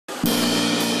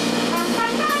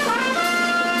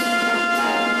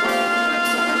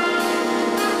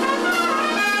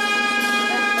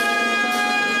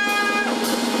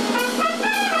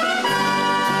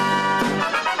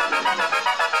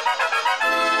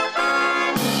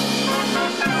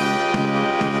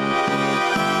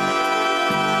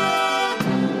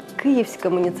Київська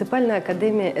муніципальна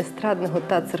академія естрадного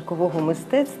та циркового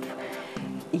мистецтв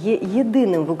є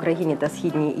єдиним в Україні та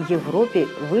Східній Європі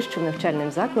вищим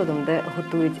навчальним закладом, де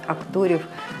готують акторів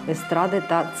естради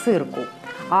та цирку.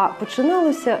 А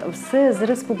починалося все з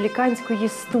республіканської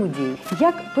студії.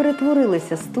 Як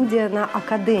перетворилася студія на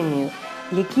академію?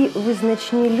 Які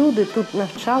визначні люди тут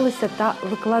навчалися та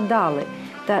викладали?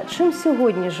 Та чим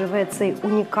сьогодні живе цей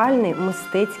унікальний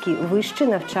мистецький вищий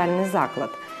навчальний заклад?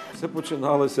 Все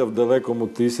починалося в далекому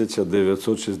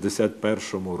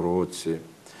 1961 році,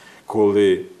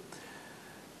 коли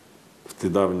в ті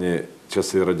давні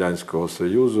часи Радянського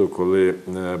Союзу, коли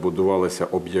будувалися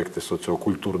об'єкти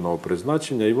соціокультурного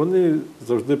призначення, і вони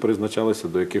завжди призначалися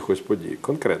до якихось подій,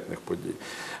 конкретних подій.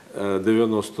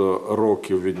 90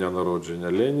 років від дня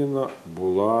народження Леніна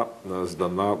була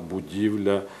здана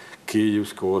будівля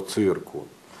Київського цирку.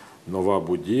 Нова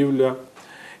будівля.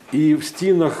 І в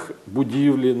стінах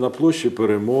будівлі на площі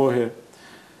Перемоги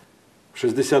в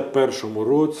 1961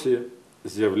 році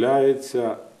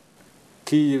з'являється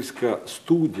Київська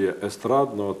студія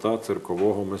естрадного та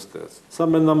циркового мистецтва.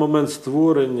 Саме на момент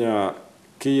створення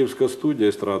Київська студія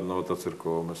естрадного та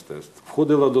циркового мистецтва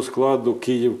входила до складу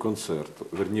Київконцерту.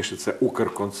 Вірніше, це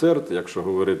Укрконцерт, якщо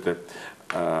говорити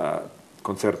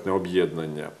концертне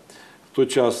об'єднання. В той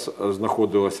час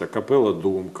знаходилася капела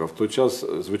 «Думка», в той час,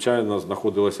 звичайно,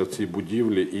 знаходилася в цій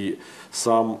будівлі і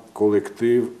сам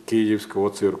колектив Київського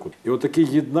цирку. І отаке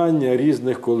єднання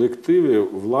різних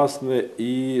колективів, власне,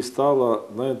 і стало,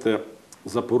 знаєте,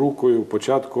 запорукою,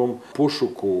 початком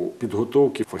пошуку,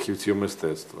 підготовки фахівців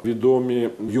мистецтва. Відомі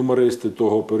юмористи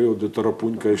того періоду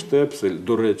Тарапунька і Штепсель,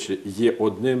 до речі, є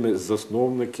одними з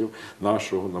засновників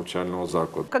нашого навчального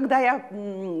закладу. Коли я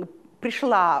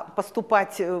пришла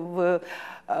поступать в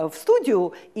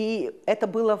студию, и это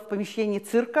было в помещении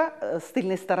цирка, с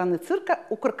тыльной стороны цирка,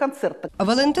 Укрконцерта.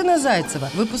 Валентина Зайцева,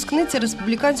 випускниця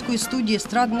Республіканської студії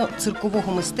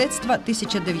естрадно-циркового мистецтва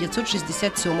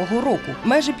 1967 року.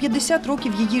 Майже 50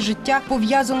 років її життя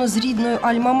пов'язано з рідною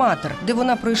Альма-Матер, де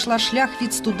вона пройшла шлях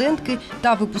від студентки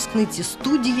та випускниці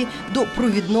студії до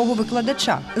провідного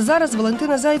викладача. Зараз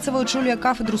Валентина Зайцева очолює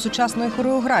кафедру сучасної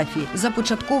хореографії,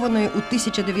 започаткованої у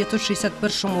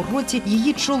 1961 році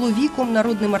її чоловіком,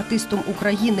 народним артистом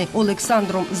України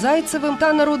Олександром Зайцевим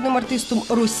та народним артистом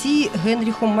Росії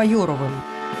Генріхом Майоровим.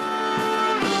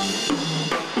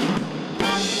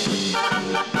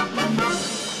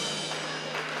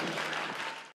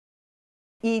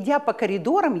 И идя по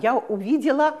коридорам, я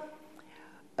увидела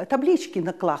таблички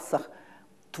на классах.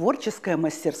 Творческая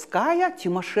мастерская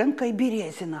Тимошенко и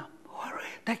Березина.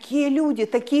 Такие люди,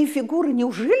 такие фигуры,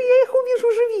 неужели я их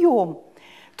увижу живьем?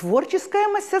 Творческая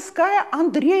мастерская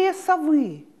Андрея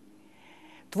Совы.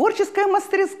 Творческая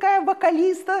мастерская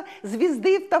вокалиста,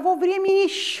 звезды того времени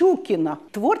Щукина.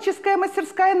 Творческая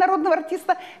мастерская народного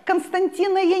артиста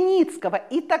Константина Яницкого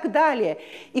и так далее.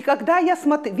 И когда я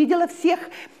видела всех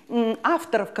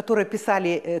авторов, которые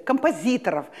писали,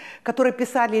 композиторов, которые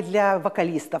писали для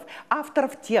вокалистов,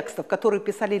 авторов текстов, которые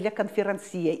писали для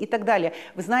конферансье и так далее.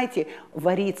 Вы знаете,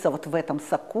 вариться вот в этом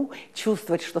соку,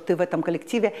 чувствовать, что ты в этом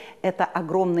коллективе, это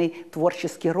огромный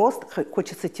творческий рост,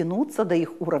 хочется тянуться до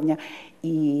их уровня.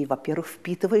 И, во-первых,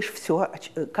 впитываешь все,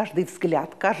 каждый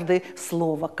взгляд, каждое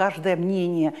слово, каждое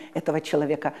мнение этого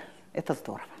человека. Это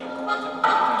здорово.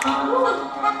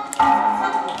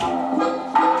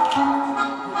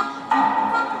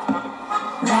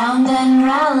 Round and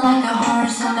round like a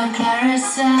horse on a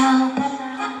carousel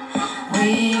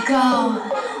we go.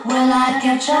 Will I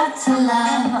catch up to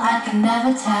love? I can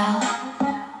never tell.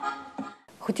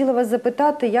 Хотіла вас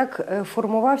запитати, як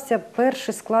формувався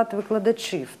перший склад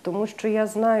викладачів, тому що я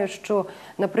знаю, що,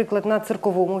 наприклад, на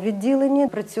цирковому відділенні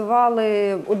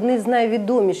працювали одні з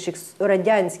найвідоміших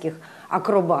радянських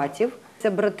акробатів – це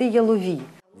брати Ялові.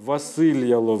 Василь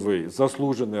Яловий,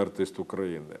 заслужений артист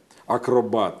України,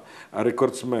 акробат,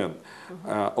 рекордсмен.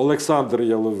 Олександр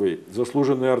Яловий,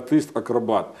 заслужений артист,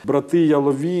 акробат. Брати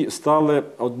Ялові стали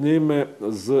одними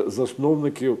з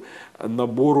засновників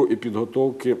набору і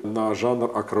підготовки на жанр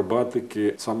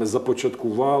акробатики. Саме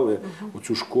започаткували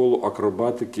цю школу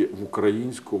акробатики в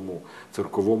українському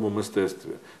цирковому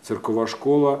мистецтві. Циркова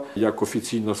школа, як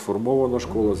офіційно сформована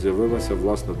школа, з'явилася,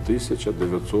 власне, в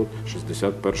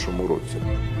 1961 році.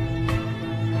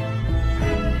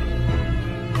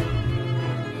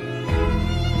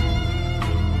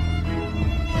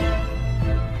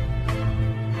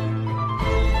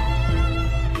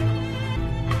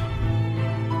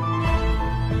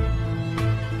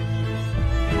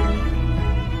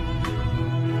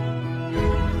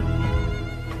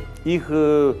 Их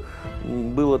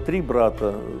было 3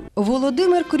 брата.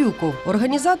 Володимир Крюков –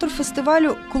 організатор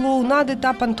фестивалю клоунади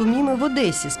та пантоміми в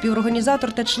Одесі,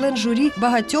 співорганізатор та член журі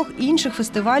багатьох інших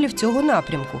фестивалів цього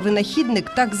напрямку. Винахідник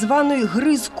так званої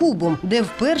гри з кубом, де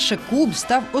вперше куб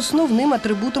став основним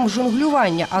атрибутом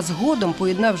жонглювання, а згодом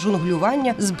поєднав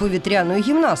жонглювання з повітряною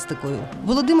гімнастикою.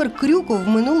 Володимир Крюков в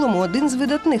минулому один з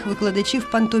видатних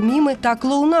викладачів пантоміми та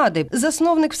клоунади,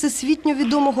 засновник всесвітньо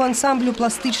відомого ансамблю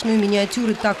пластичної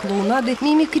мініатюри та клоунади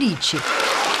 «Мімікрічі».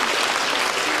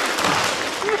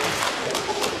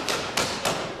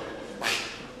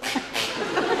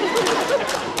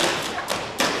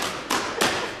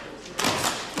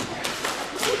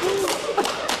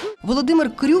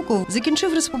 Володимир Крюков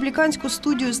закінчив республіканську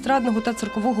студію естрадного та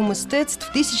циркового мистецтв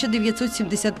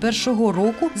 1971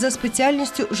 року за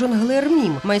спеціальністю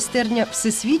жонглер-мім, майстерня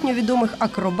всесвітньо відомих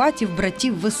акробатів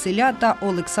братів Василя та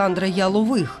Олександра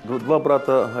Ялових. 2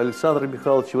 брата Александра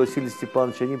Михайловича и Василия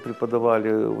Степановича, они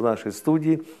преподавали в нашей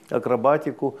студии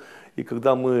акробатику. И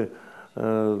когда мы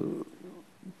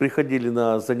приходили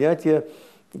на занятия,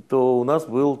 то у нас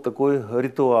был такой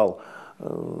ритуал.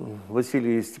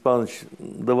 Василий Степанович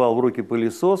давал в руки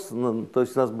пылесос, то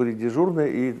есть у нас были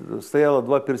дежурные, и стояло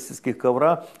 2 персидских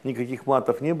ковра, никаких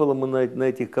матов не было, мы на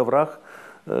этих коврах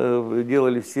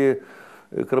делали все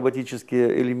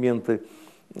акробатические элементы.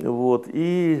 Вот.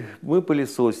 И мы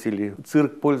пылесосили.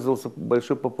 Цирк пользовался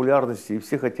большой популярностью, и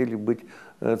все хотели быть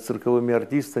цирковыми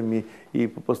артистами. И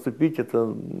поступить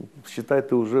это, считай,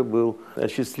 ты уже был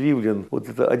осчастливлен. Вот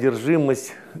эта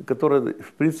одержимость, которая,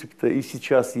 в принципе-то, и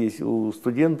сейчас есть у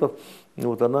студентов,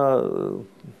 вот она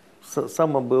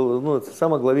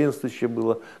самое главенствующее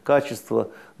было качество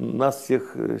нас,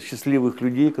 всех счастливых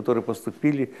людей, которые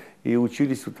поступили и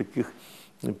учились у таких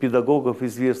педагогов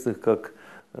известных, как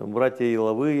братья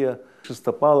Яловые,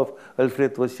 Шестопалов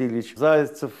Альфред Васильевич,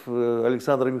 Зайцев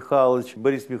Александр Михайлович,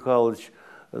 Борис Михайлович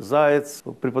Заяц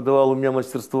преподавал у меня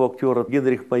мастерство актера,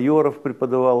 Генрих Майоров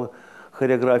преподавал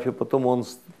хореографию, потом он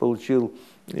получил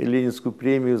Ленинскую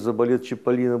премию за балет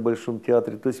Чиполлино в Большом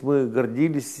театре. То есть мы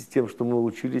гордились тем, что мы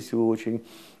учились у очень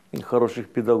хороших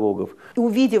педагогов.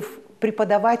 Увидев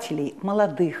преподавателей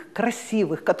молодых,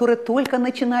 красивых, которые только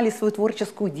начинали свою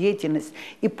творческую деятельность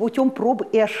и путем проб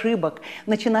и ошибок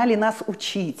начинали нас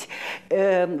учить,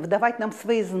 давать нам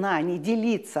свои знания,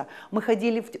 делиться. Мы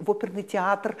ходили в оперный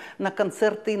театр на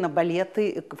концерты, на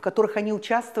балеты, в которых они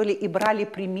участвовали, и брали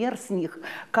пример с них,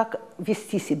 как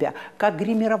вести себя, как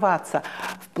гримироваться,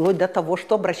 вплоть до того,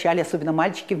 что обращали, особенно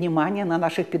мальчики, внимание на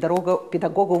наших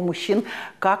педагогов мужчин,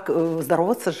 как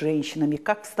здороваться с женщинами,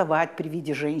 как вставать при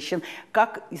виде женщин,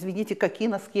 как, извините, какие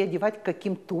носки одевать, к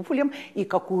каким туфлям и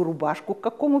какую рубашку, к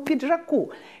какому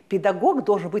пиджаку. Педагог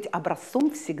должен быть образцом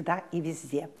всегда и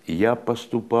везде. Я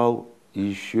поступал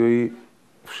еще и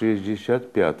в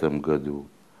 1965 году.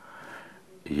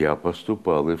 Я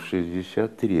поступал и в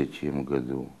 1963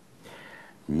 году.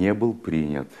 Не был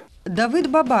принят. Давид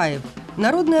Бабаєв –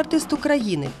 народний артист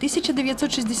України.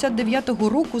 1969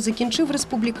 року закінчив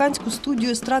республіканську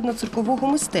студію естрадно-циркового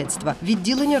мистецтва,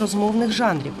 відділення розмовних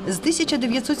жанрів. З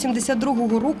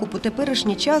 1972 року по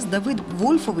теперішній час Давид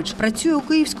Вольфович працює у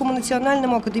Київському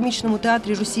національному академічному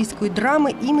театрі російської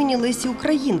драми імені Лесі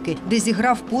Українки, де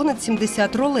зіграв понад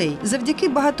 70 ролей. Завдяки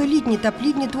багатолітній та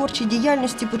плідній творчій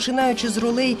діяльності, починаючи з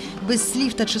ролей без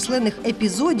слів та численних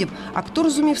епізодів, актор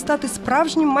зумів стати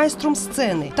справжнім майстром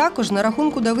сцени. Також на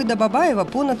рахунку Давида Бабаєва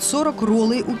понад 40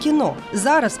 ролей у кіно.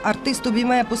 Зараз артист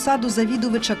обіймає посаду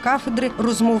завідувача кафедри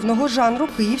розмовного жанру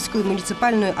Київської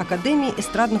муніципальної академії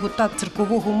естрадного та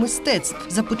циркового мистецтв,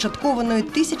 започаткованої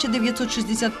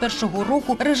 1961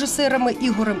 року режисерами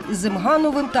Ігорем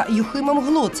Земгановим та Юхимом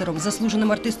Глоцером,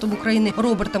 заслуженим артистом України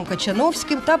Робертом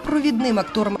Качановським та провідним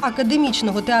актором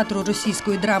Академічного театру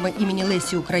російської драми імені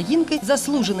Лесі Українки,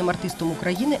 заслуженим артистом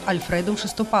України Альфредом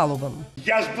Шестопаловим.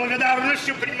 Я с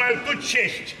благодарностью принимаю ту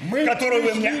честь, которую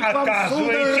вы мне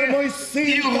оказываете,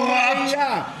 и рад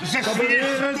за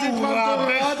светскую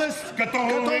радость,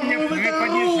 которую вы мне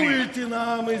преподнесли.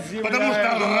 Потому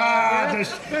что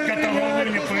радость, которую вы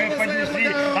мне преподнесли,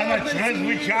 она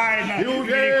чрезвычайно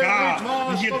велика.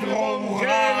 Ядро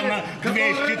урана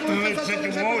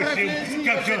 238,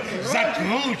 как все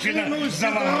закручено,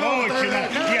 заворочено,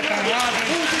 и эта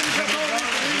радость,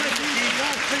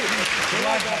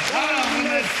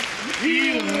 благодарность и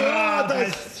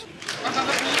радость.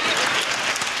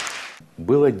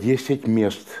 Было 10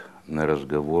 мест на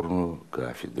разговорную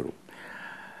кафедру.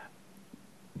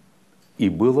 И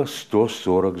было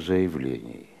 140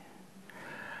 заявлений.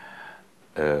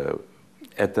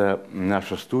 Это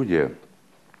наша студия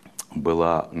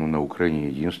была на Украине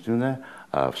единственная,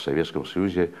 А в Советском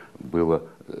Союзе было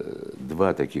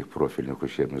два таких профильных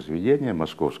учебных заведения,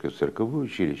 Московское цирковое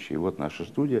училище и вот наша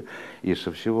студия. И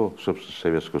со всего, собственно,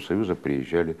 Советского Союза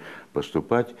приезжали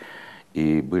поступать,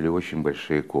 и были очень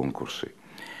большие конкурсы.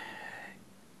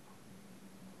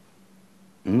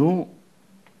 Ну,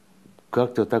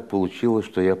 как-то так получилось,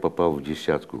 что я попал в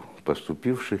десятку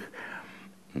поступивших.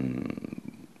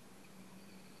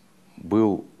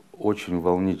 Был очень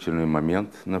волнительный момент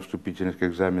на вступительных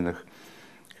экзаменах,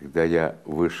 когда я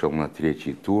вышел на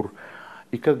третий тур.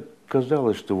 И как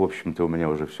казалось, что, в общем-то, у меня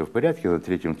уже все в порядке, на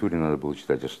третьем туре надо было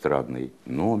читать эстрадный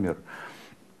номер.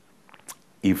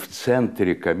 И в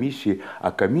центре комиссии,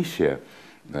 а комиссия,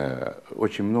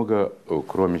 очень много,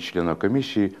 кроме членов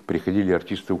комиссии, приходили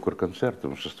артисты Укрконцерта,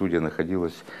 потому что студия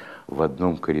находилась в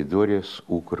одном коридоре с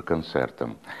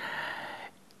Укрконцертом.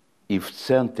 И в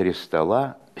центре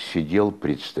стола сидел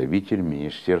представитель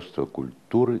Министерства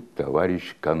культуры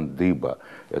товарищ Кандыба.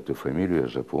 Эту фамилию я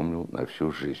запомнил на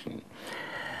всю жизнь.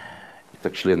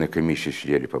 Так члены комиссии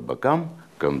сидели по бокам,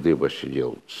 Кандыба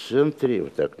сидел в центре,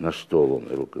 вот так на стол он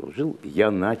рукой положил.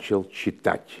 Я начал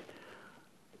читать.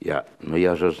 Но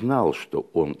я же знал, что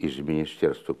он из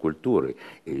Министерства культуры,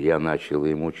 и я начал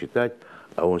ему читать,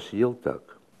 а он сидел так.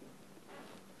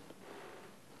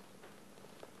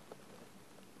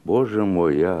 Боже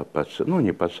мой, я пацан, ну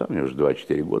не пацан, мне уже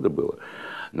 24 года было,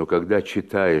 но когда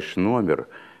читаешь номер,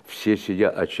 все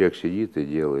сидят, а человек сидит и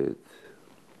делает.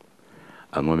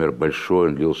 А номер большой,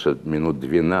 он длился минут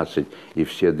 12, и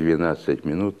все 12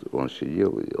 минут он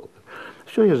сидел и делал.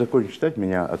 Все, я закончил читать,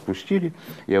 меня отпустили,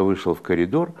 я вышел в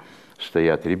коридор,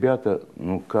 стоят ребята,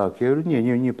 ну как? Я говорю,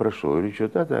 не прошел. Я говорю, что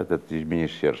этот из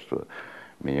министерства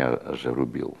меня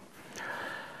зарубил.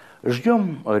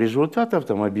 Ждем результатов,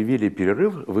 там объявили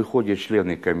перерыв, выходят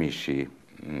члены комиссии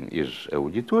из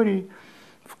аудитории,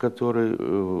 в которой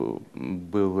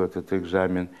был этот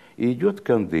экзамен, и идет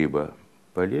Кандыба,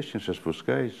 по лестнице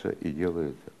спускается и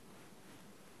делает это.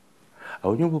 А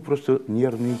у него был просто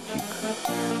нервный тик.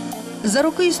 За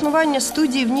роки існування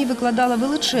студії в ній викладала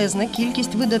величезна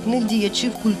кількість видатних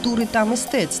діячів культури та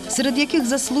мистецтв, серед яких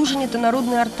заслужені та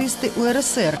народні артисти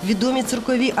УРСР, відомі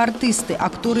циркові артисти,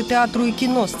 актори театру і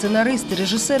кіно, сценаристи,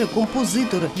 режисери,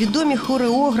 композитори, відомі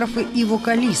хореографи і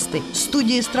вокалісти.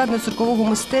 Студія естрадно-циркового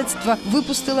мистецтва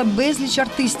випустила безліч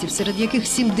артистів, серед яких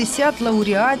 70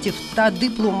 лауреатів та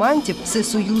дипломантів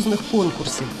всесоюзних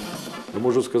конкурсів. Я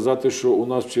можу сказати, що у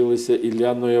нас вчилися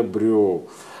Ілля Ноябрьов,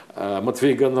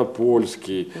 Матвій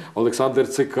Ганапольський, Олександр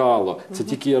Цикало. Це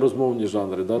тільки розмовні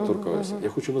жанри, да, торкаюся. Я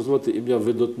хочу назвати ім'я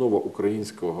видатного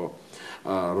українського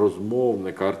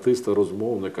розмовника,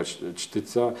 артиста-розмовника,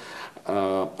 чтеця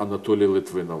Анатолій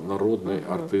Литвинов, народний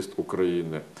артист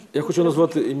України. Я хочу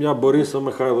назвати ім'я Бориса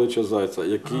Михайловича Зайця,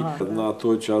 який на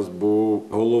той час був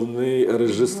головний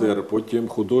режисер, потім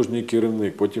художній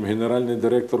керівник, потім генеральний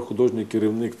директор, художній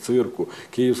керівник цирку,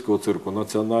 Київського цирку,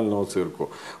 національного цирку.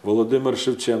 Володимир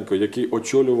Шевченко, який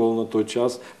очолював на той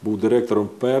час, був директором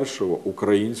першого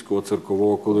українського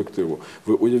циркового колективу.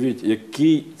 Ви уявіть,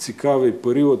 який цікавий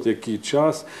період, який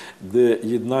час, де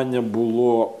єднання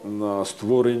було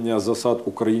створення засад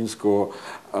українського,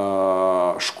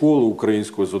 школи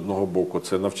української з одного боку,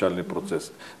 це навчальний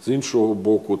процес, з іншого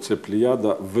боку, це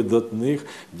плеяда видатних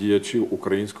діячів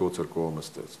українського циркового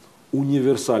мистецтва.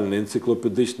 Універсальний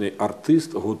енциклопедичний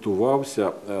артист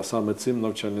готувався саме цим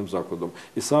навчальним закладом.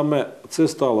 І саме це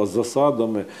стало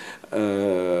засадами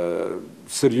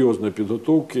серйозної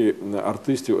підготовки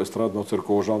артистів естрадного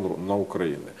циркового жанру на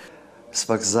Україні. С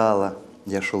вокзала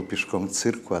я шел пешком к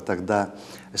цирку, а тогда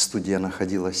студия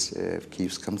находилась в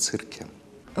Киевском цирке.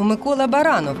 Микола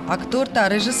Баранов – актор та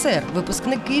режисер,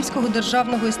 випускник Київського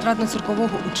державного естрадно-циркового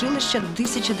училища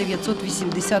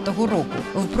 1980 року.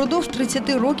 Впродовж 30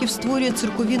 років створює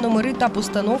циркові номери та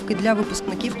постановки для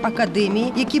випускників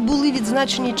академії, які були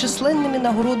відзначені численними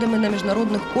нагородами на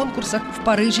міжнародних конкурсах в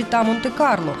Парижі та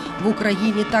Монте-Карло, в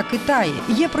Україні та Китаї.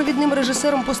 Є провідним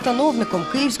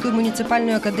режисером-постановником Київської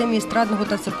муніципальної академії естрадного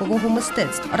та циркового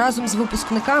мистецтв. Разом з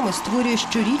випускниками створює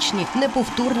щорічні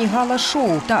неповторні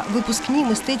гала-шоу та випускні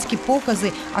мистецькі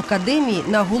покази академії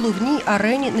на головній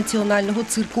арені Національного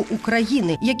цирку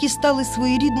України, які стали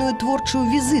своєрідною творчою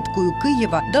візиткою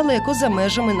Києва далеко за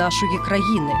межами нашої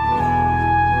країни.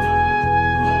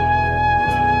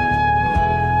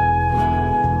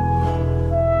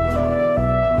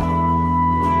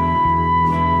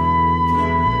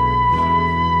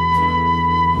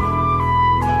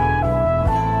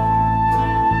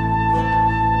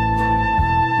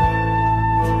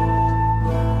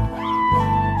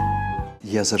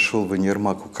 Я зашел в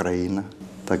универмаг «Украина»,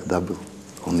 тогда был,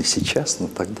 он и сейчас, но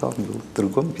тогда он был в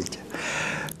другом виде.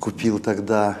 Купил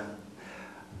тогда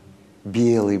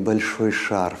белый большой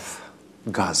шарф,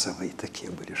 газовые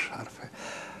такие были шарфы,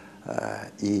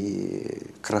 и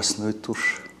красную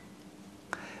тушь,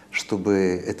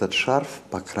 чтобы этот шарф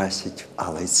покрасить в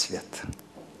алый цвет.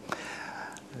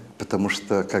 Потому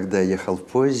что, когда я ехал в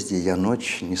поезде, я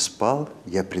ночь не спал,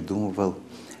 я придумывал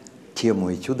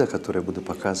тему этюда, который я буду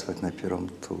показывать на первом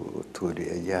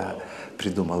туре. Я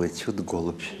придумал этюд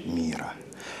 «Голубь мира».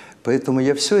 Поэтому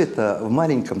я все это в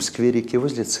маленьком скверике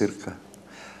возле цирка.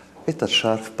 Этот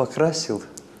шарф покрасил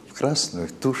в красную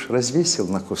тушь, развесил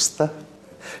на кустах.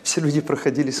 Все люди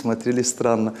проходили, смотрели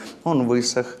странно. Он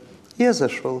высох. Я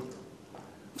зашел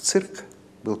в цирк,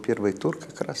 был первый тур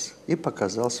как раз, и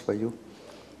показал свою.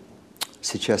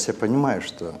 Сейчас я понимаю,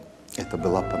 что это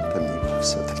была пантомима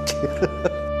все-таки.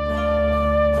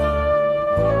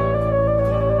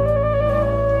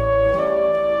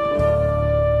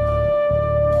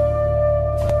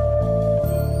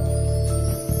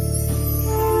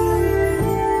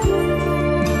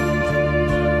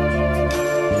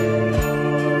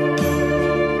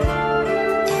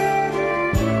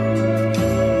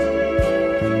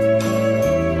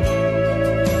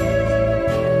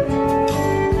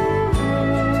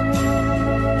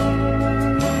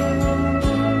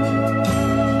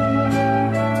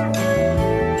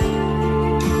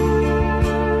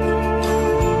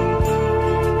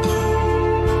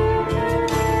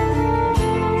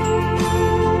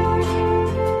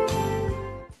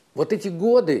 Вот эти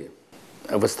годы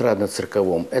в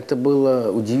эстрадно-цирковом, это было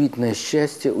удивительное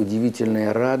счастье,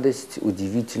 удивительная радость,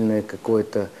 удивительное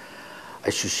какое-то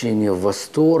ощущение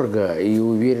восторга и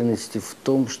уверенности в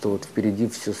том, что вот впереди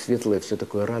все светлое, все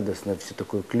такое радостное, все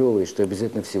такое клевое, что я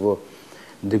обязательно всего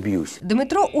доб'юсь.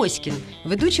 Дмитро Оськін,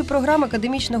 ведучий програм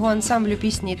академічного ансамблю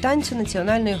пісні і танцю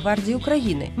Національної гвардії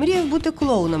України. Мріяв бути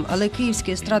клоуном, але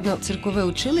Київське естрадно-циркове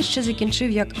училище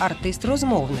закінчив як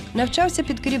артист-розмовник. Навчався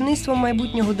під керівництвом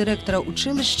майбутнього директора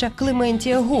училища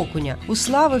Клементія Гокуня.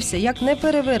 Уславився як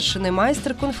неперевершений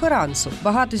майстер конферансу.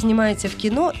 Багато знімається в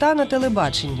кіно та на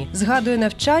телебаченні. Згадує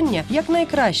навчання як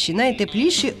найкращі,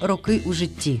 найтепліші роки у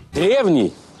житті.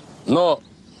 Древній, но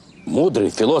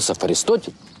мудрий філософ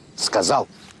Аристотель сказал: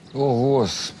 «О,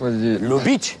 Господи!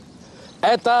 Любить –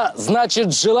 это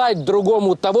значит желать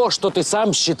другому того, что ты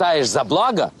сам считаешь за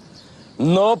благо,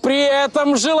 но при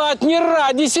этом желать не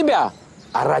ради себя,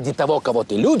 а ради того, кого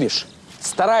ты любишь,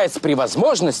 стараясь при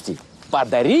возможности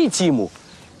подарить ему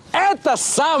это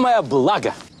самое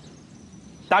благо.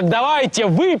 Так давайте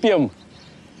выпьем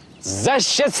за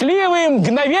счастливые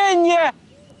мгновения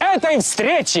этой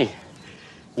встречи!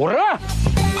 Ура!»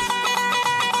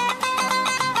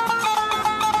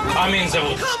 Аминь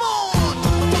зовут.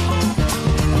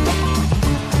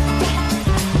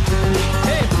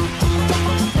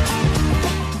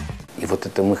 И вот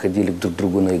это мы ходили друг к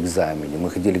другу на экзамене, мы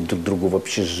ходили друг к другу в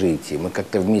общежитии, мы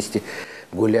как-то вместе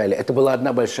гуляли. Это была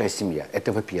одна большая семья,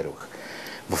 это во-первых.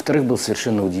 Во-вторых, был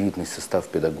совершенно удивительный состав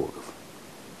педагогов.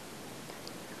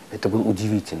 Это был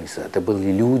удивительный состав, это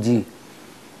были люди...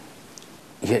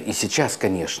 Я и сейчас,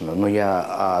 конечно, но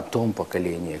я о том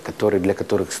поколении, для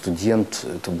которых студент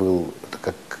это был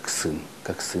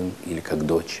как сын или как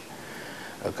дочь.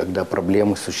 Когда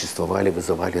проблемы существовали,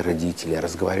 вызывали родителей,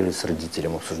 разговаривали с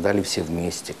родителями, обсуждали все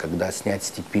вместе. Когда снять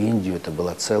стипендию, это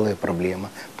была целая проблема,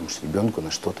 потому что ребенку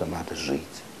на что-то надо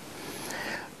жить.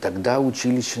 Тогда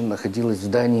училище находилось в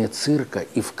здании цирка,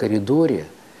 и в коридоре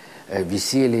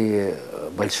висели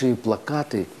большие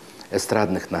плакаты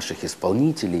эстрадных наших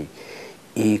исполнителей.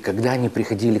 И когда они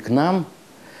приходили к нам,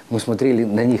 мы смотрели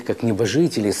на них как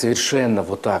небожители, совершенно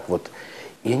вот так вот.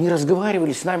 И они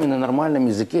разговаривали с нами на нормальном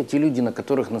языке. Те люди, на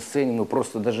которых на сцене мы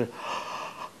просто даже...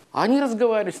 Они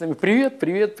разговаривали с нами. Привет,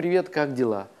 привет, привет, как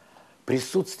дела?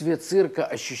 Присутствие цирка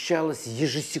ощущалось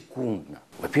ежесекундно.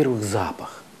 Во-первых,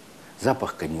 запах.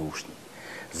 Запах конюшни,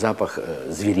 запах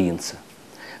зверинца.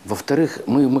 Во-вторых,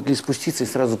 мы могли спуститься и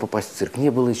сразу попасть в цирк.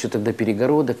 Не было еще тогда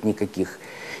перегородок никаких.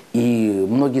 И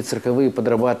многие цирковые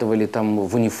подрабатывали там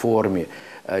в униформе.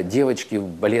 Девочки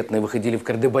балетные выходили в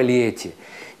кардебалете.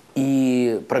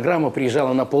 И программа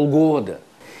приезжала на полгода.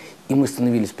 І ми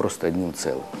становились просто одним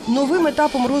цілим. Новим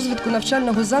етапом розвитку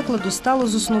навчального закладу стало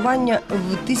заснування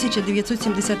в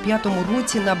 1975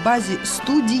 році на базі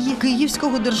студії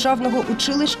Київського державного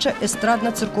училища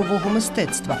естрадно-циркового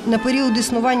мистецтва. На період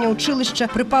існування училища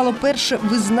припало перше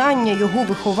визнання його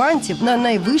вихованців на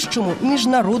найвищому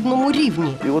міжнародному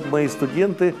рівні. І от мої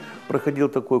студенти,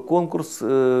 проходив такий конкурс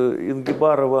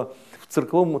Ингебарова в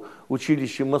цирковом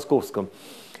училище московском.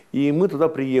 И мы туда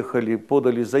приехали,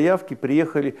 подали заявки,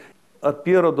 приехали. От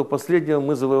первого до последнего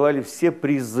мы завоевали все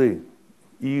призы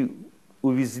и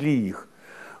увезли их.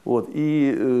 Вот,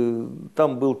 и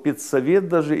там был педсовет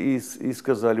даже, и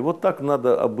сказали, вот так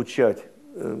надо обучать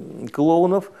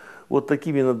клоунов, вот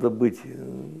такими надо быть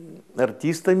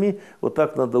артистами, вот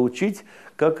так надо учить,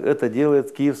 как это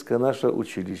делает Киевское наше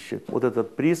училище. Вот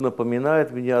этот приз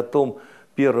напоминает мне о том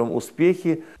первом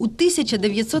успехе. У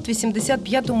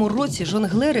 1985 році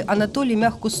жонглери Анатолій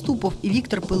Мягкоступов і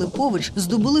Віктор Пилипович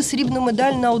здобули срібну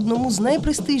медаль на одному з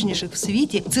найпрестижніших в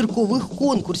світі циркових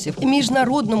конкурсів –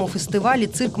 міжнародному фестивалі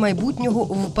 «Цирк майбутнього»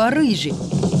 в Парижі.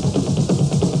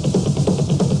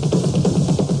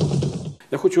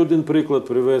 Я хочу один приклад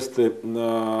привести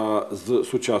з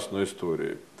сучасної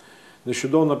історії.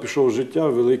 Нещодавно пішов з життя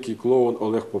великий клоун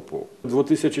Олег Попов. У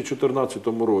 2014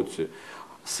 році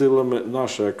силами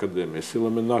нашої академії,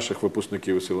 силами наших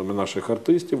випускників і силами наших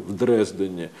артистів в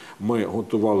Дрездені ми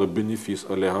готували бенефіс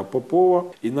Олега Попова.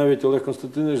 І навіть Олег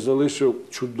Константинович залишив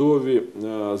чудові,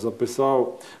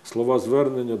 записав слова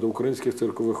звернення до українських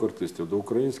циркових артистів, до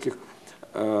українських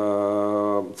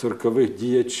циркових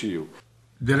діячів.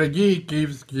 Дорогие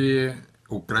киевские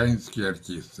украинские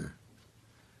артисты,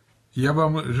 я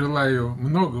вам желаю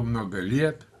много-много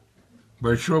лет,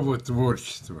 большого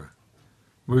творчества.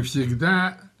 Вы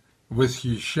всегда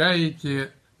восхищаете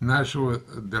нашего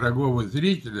дорогого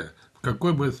зрителя, в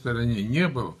какой бы стороне ни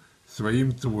был,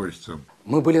 своим творчеством.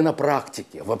 Мы были на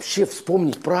практике. Вообще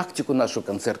вспомнить практику нашу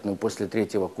концертную после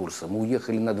 3-го курса. Мы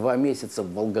уехали на 2 месяца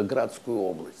в Волгоградскую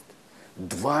область.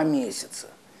 2 месяца.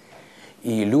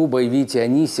 И Люба, и Витя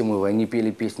Анисимовы, они пели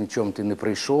песню «Чем ты не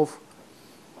пришел».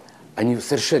 Они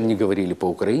совершенно не говорили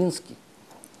по-украински.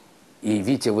 И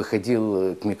Витя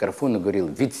выходил к микрофону и говорил: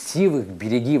 «Від сивых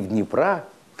берегів Днепра,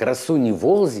 красуні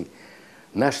Волзі,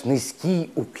 наш низький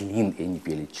уклін». И они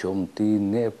пели «Чем ты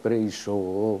не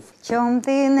прийшов». Чом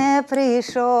ти не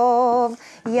прийшов,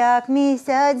 як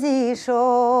місяць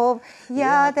зійшов,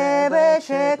 я тебе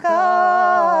чекала.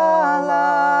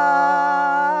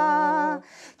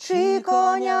 Чи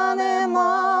коня не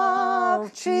мав,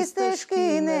 чи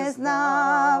стежки не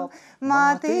знав,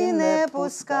 мати не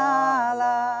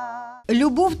пускала.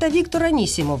 Любов та Віктор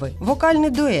Анісімови – вокальний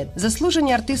дует,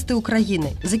 заслужені артисти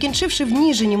України. Закінчивши в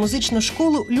Ніжині музичну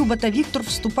школу, Люба та Віктор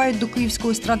вступають до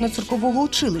Київського естрадно-циркового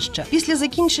училища. Після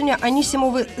закінчення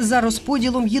Анісімови за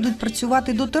розподілом їдуть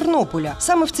працювати до Тернополя.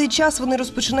 Саме в цей час вони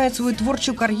розпочинають свою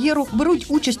творчу кар'єру, беруть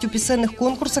участь у пісенних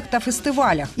конкурсах та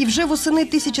фестивалях. І вже восени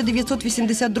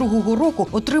 1982 року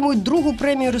отримують 2-гу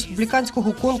премію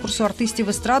республіканського конкурсу артистів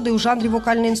естради у жанрі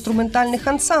вокально-інструментальних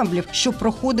ансамблів, що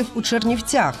проходив у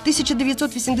Чернівцях.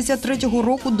 1983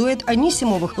 року дует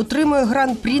Анісімових отримує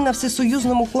гран-прі на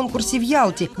всесоюзному конкурсі в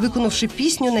Ялті, виконавши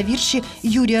пісню на вірші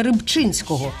Юрія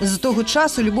Рибчинського. З того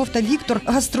часу Любов та Віктор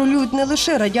гастролюють не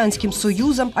лише Радянським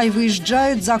Союзом, а й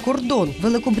виїжджають за кордон –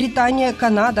 Великобританія,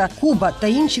 Канада, Куба та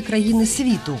інші країни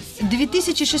світу.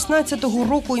 2016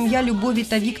 року ім'я Любові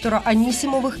та Віктора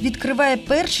Анісімових відкриває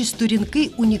перші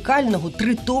сторінки унікального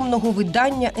 3-томного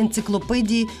видання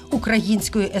енциклопедії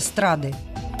української естради.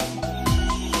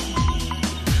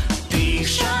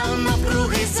 Тиша,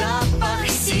 напруги, запах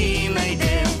сіна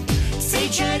йде, цей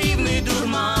чарівний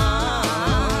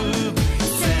дурман.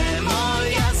 Це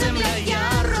моя земля,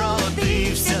 я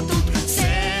родився тут,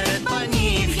 серед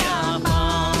панів я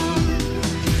пан.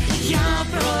 Я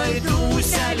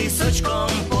пройдуся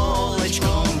лісочком,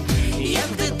 полечком, як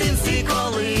в дитинстві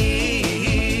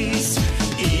колись.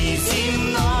 І зі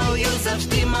мною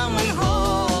завжди мамин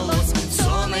голос,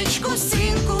 сонечку,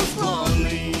 синку,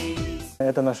 вклонись.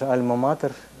 Это наша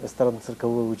альма-матер,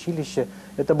 эстрадно-цирковое училище.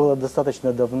 Это было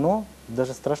достаточно давно,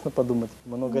 даже страшно подумать.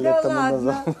 Много лет тому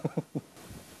назад.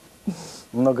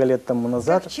 Много лет тому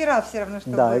назад. Как вчера все равно,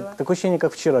 что да, было. Да, такое ощущение,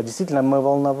 как вчера. Действительно, мы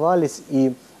волновались,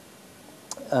 и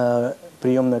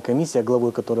приемная комиссия,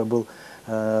 главой которой был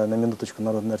на минуточку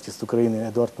народный артист Украины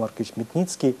Эдуард Маркович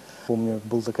Метницкий. Помню,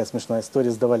 была такая смешная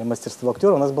история, сдавали мастерство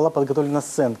актера. У нас была подготовлена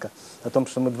сценка о том,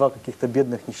 что мы 2 каких-то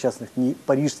бедных, несчастных,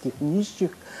 парижских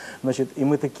нищих. Значит, и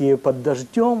мы такие под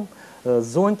дождем,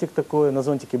 зонтик такой, на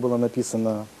зонтике было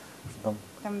написано...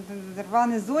 Там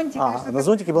рваный зонтик. На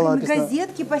зонтике было написано...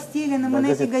 Газетки постелены, мы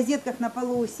на этих газетках на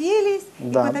полу уселись,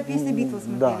 да. и вот песню Битлз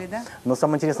смотрели, да? Но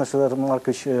самое интересное, что Эдуард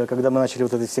Маркович, когда мы начали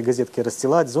вот эти все газетки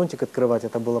расстилать, зонтик открывать,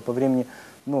 это было по времени,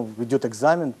 ну, идет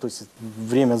экзамен, то есть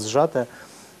время сжатое,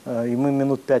 и мы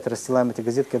минут 5 расстилаем эти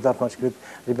газетки, Эдуард Маркович говорит: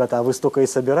 ребята, а вы столько и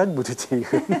собирать будете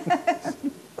их?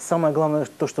 Самое главное,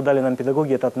 то, что дали нам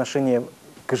педагоги, это отношение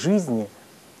к жизни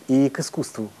и к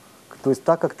искусству. То есть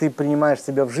так, как ты принимаешь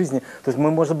себя в жизни. То есть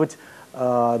мы, может быть,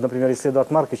 например, если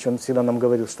Эдуард Маркович, он всегда нам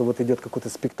говорил, что вот идет какой-то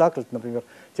спектакль, например,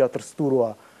 театр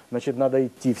Стуруа, значит, надо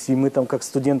идти. Все мы там как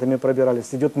студентами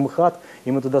пробирались. Идет МХАТ,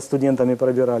 и мы туда студентами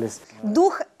пробирались.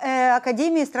 Дух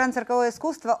Академии эстрадно-циркового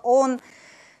искусства, он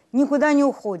никуда не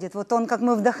уходит. Вот он, как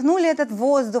мы вдохнули этот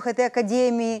воздух этой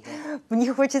академии,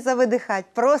 мне хочется выдыхать.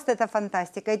 Просто это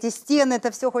фантастика. Эти стены,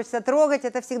 это все хочется трогать,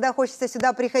 это всегда хочется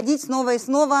сюда приходить снова и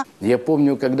снова. Я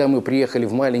помню, когда мы приехали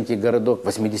в маленький городок,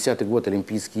 80-й год,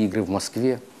 Олимпийские игры в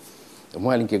Москве, в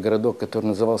маленький городок, который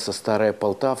назывался Старая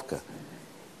Полтавка,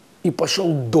 и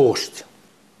пошел дождь.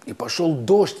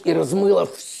 И размыло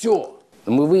все.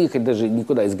 Мы выехать даже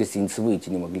никуда из гостиницы выйти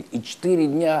не могли. И 4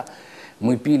 дня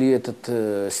мы пили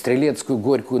стрелецкую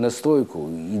горькую настойку,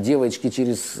 и девочки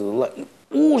через...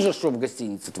 Ужас, что в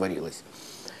гостинице творилось.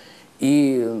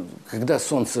 И когда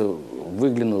солнце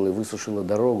выглянуло и высушило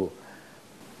дорогу,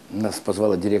 нас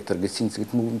позвала директор гостиницы,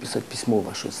 говорит, мы будем писать письмо в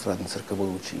ваше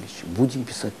эстрадно-цирковое училище. Будем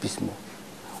писать письмо.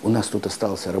 У нас тут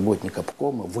остался работник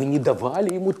обкома, вы не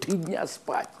давали ему 3 дня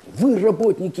спать. Вы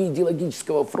работники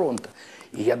идеологического фронта.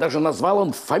 И я даже назвал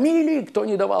он фамилии, кто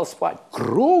не давал спать.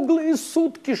 Круглые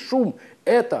сутки шум.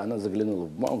 Это, она заглянула в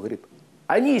бумагу, говорит,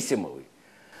 Анисимовы.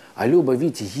 А Люба,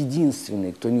 видите,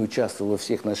 единственные, кто не участвовал во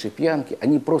всех наших пьянке,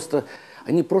 они просто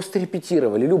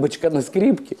репетировали. Любочка на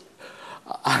скрипке,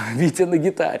 а Витя на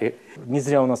гитаре. Не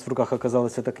зря у нас в руках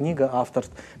оказалась эта книга, автор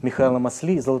Михаила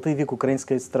Масли «Золотой век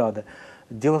украинской эстрады».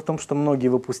 Дело в том, что многие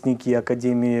выпускники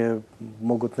Академии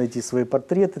могут найти свои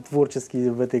портреты творческие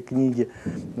в этой книге,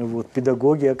 вот,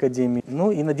 педагоги Академии.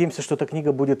 Ну и надеемся, что эта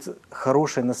книга будет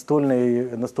хорошей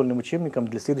настольным учебником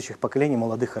для следующих поколений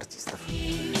молодых артистов.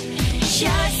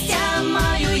 Щастя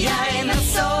маю я і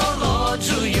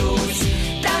насолоджуюсь,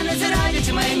 та не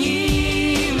зрадять мені.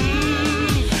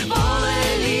 Поле,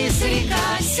 ліс,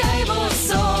 ріка, сяйво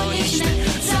сонячне,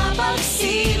 запах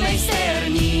сіней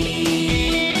стерні.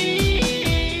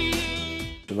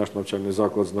 Наш навчальний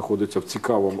заклад знаходиться в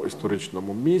цікавому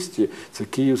історичному місті. Це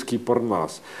Київський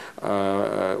Парнас.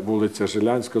 Вулиця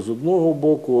Жилянська з одного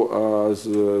боку, а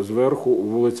зверху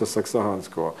вулиця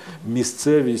Саксаганського.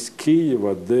 Місцевість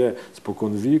Києва, де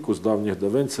споконвіку, з давніх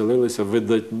давен селилися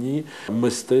видатні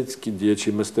мистецькі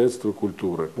діячі мистецтва і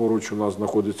культури. Поруч у нас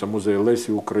знаходиться музей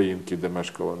Лесі Українки, де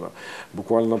мешкала вона.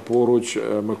 Буквально поруч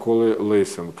Миколи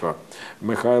Лисенка,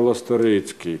 Михайло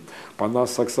Старицький,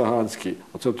 Панас Саксаганський.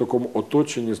 Оце в такому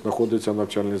оточенні знаходиться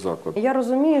навчальний заклад. Я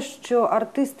розумію, що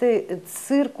артисти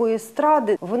цирку і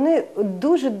естради, вони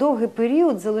дуже довгий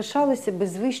період залишалися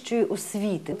без вищої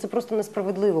освіти. Це просто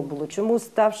несправедливо було. Чому,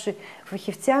 ставши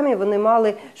фахівцями, вони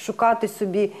мали шукати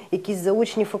собі якісь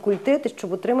заочні факультети,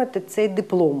 щоб отримати цей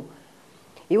диплом.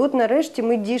 І от нарешті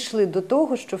ми дійшли до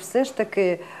того, що все ж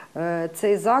таки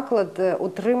цей заклад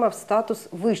отримав статус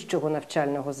вищого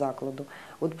навчального закладу.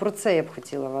 От про це я б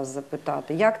хотіла вас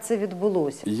запитати. Як це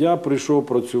відбулося? Я прийшов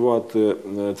працювати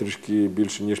трішки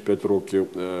більше, ніж 5 років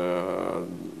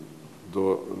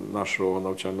до нашого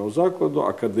навчального закладу.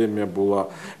 Академія була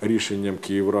рішенням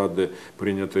Київради,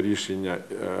 прийнято рішення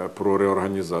про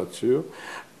реорганізацію.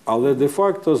 Але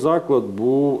де-факто заклад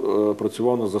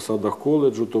працював на засадах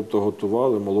коледжу, тобто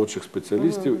готували молодших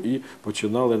спеціалістів і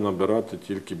починали набирати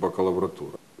тільки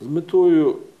бакалавратуру. З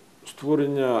метою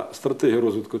створення стратегії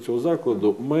розвитку цього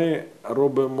закладу ми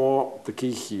робимо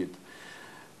такий хід.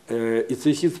 І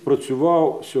цей хід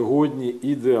спрацював сьогодні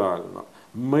ідеально.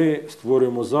 Ми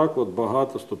створюємо заклад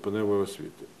багатоступеневої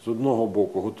освіти. З одного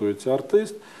боку готується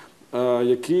артист,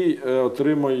 який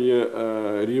отримає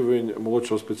рівень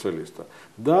молодшого спеціаліста.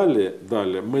 Далі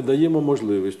ми даємо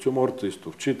можливість цьому артисту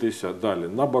вчитися далі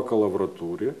на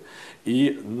бакалавратурі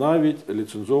і навіть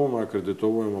ліцензовуємо,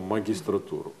 акредитовуємо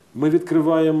магістратуру. Ми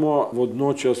відкриваємо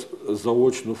водночас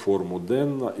заочну форму,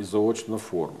 денна і заочна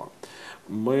форма.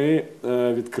 Ми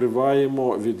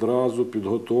відкриваємо відразу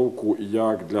підготовку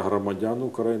як для громадян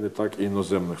України, так і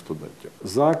іноземних студентів.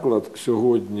 Заклад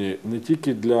сьогодні не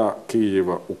тільки для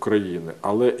Києва, України,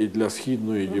 але і для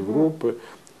Східної Європи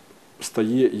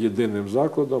стає єдиним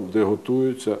закладом, де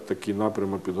готуються такі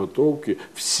напрями підготовки.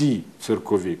 Всі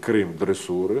циркові, крім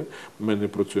дресури, ми не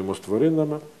працюємо з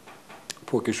тваринами,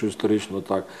 поки що історично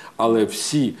так, але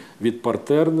всі від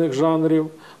партерних жанрів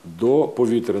до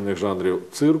повітряних жанрів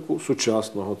цирку,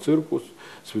 сучасного цирку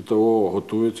світового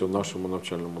готуються в нашому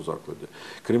навчальному закладі.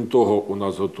 Крім того, у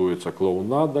нас готується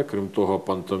клоунада, крім того,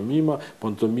 пантоміма.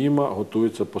 Пантоміма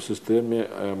готується по системі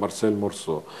Марсель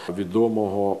Морсо,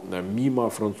 відомого міма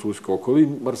французького. Коли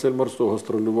Марсель Морсо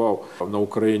гастролював на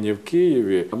Україні в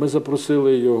Києві, ми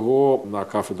запросили його на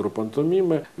кафедру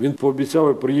пантоміми. Він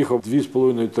пообіцяв і приїхав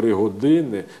 2,5-3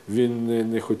 години. Він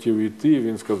не хотів йти,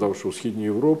 він сказав, що у Східній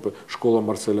Європі школа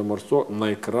Марселя Морсо –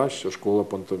 найкраща школа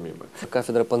пантоміми.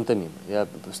 Кафедра пантомимы. Я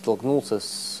столкнулся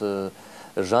с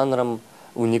жанром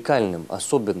уникальным,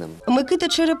 особенным. Микита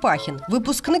Черепахін –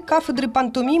 випускник кафедри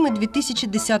пантоміми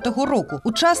 2010 року,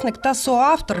 учасник та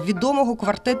соавтор відомого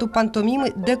квартету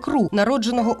пантоміми «Декру»,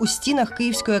 народженого у стінах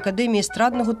Київської академії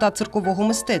естрадного та циркового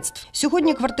мистецтв.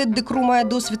 Сьогодні квартет «Декру» має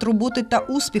досвід роботи та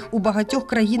успіх у багатьох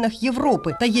країнах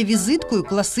Європи та є візиткою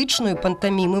класичної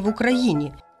пантоміми в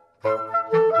Україні.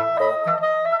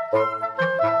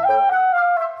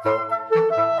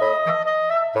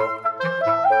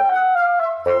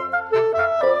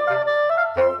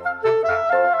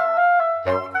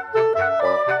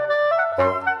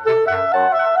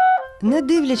 Не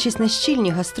дивлячись на щільні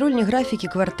гастрольні графіки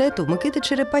квартету, Микита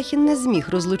Черепахін не зміг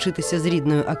розлучитися з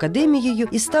рідною академією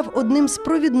і став одним з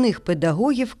провідних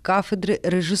педагогів кафедри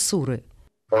режисури.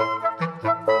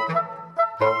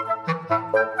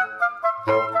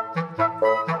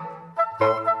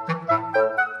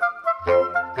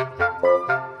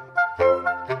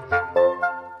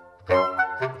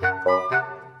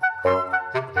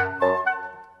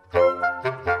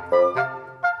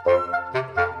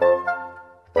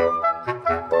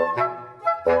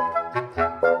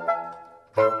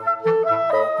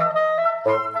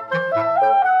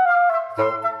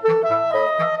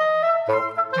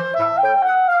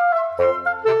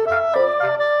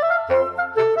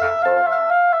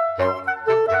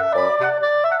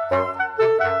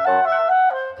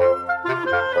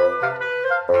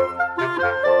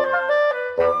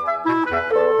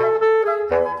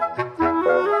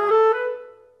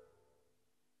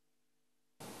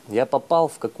 Я попал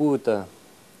в какую-то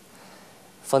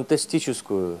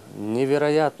фантастическую,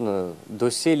 невероятную,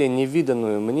 доселе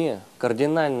невиданную мне,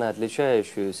 кардинально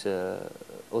отличающуюся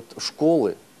от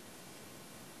школы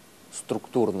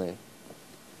структурной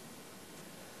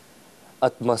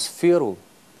атмосферу,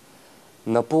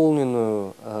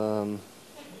 наполненную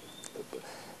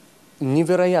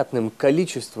невероятным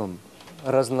количеством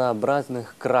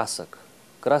разнообразных красок,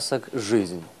 красок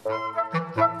жизни.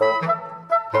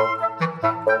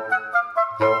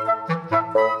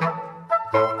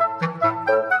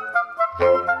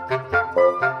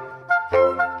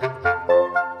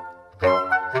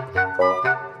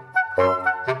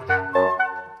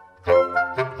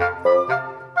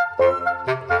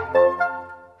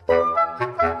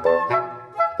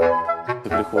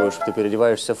 Ты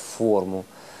переодеваешься в форму,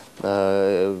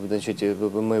 значит,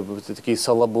 мы такие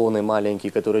салабоны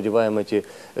маленькие, которые одеваем эти,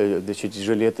 значит,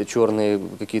 жилеты черные,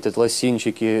 какие-то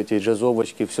лосинчики, эти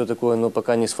джазовочки, все такое, но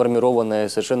пока не сформированное,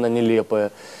 совершенно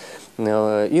нелепое.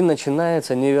 И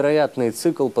начинается невероятный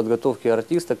цикл подготовки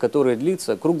артиста, который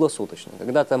длится круглосуточно.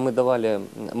 Когда-то мы давали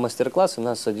мастер-класс, у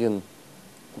нас один,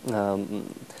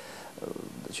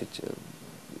 значит,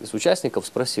 из участников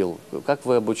спросил, как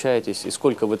вы обучаетесь и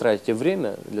сколько вы тратите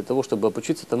время для того, чтобы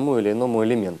обучиться тому или иному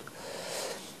элементу.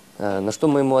 На что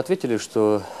мы ему ответили,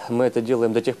 что мы это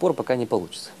делаем до тех пор, пока не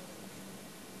получится.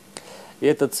 И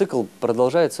этот цикл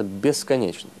продолжается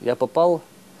бесконечно. Я попал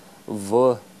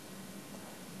в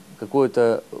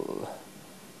какое-то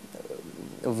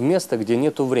в место, где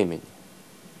нету времени.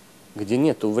 Где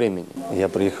нету времени. Я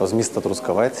приїхав з міста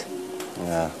Трускавець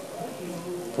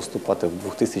поступати в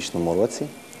 2000 році.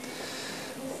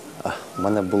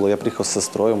 Я приїхав з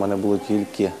сестрою, у мене було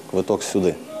тільки квиток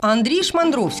сюди. Андрій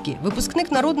Шмандровський –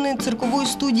 випускник народної циркової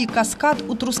студії «Каскад»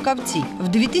 у Трускавці. В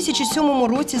 2007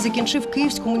 році закінчив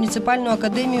Київську муніципальну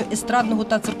академію естрадного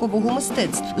та циркового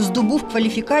мистецтв. Здобув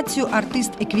кваліфікацію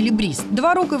артист-еквілібріст.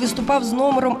 2 роки виступав з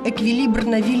номером «Еквілібр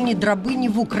на вільній драбині»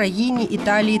 в Україні,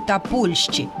 Італії та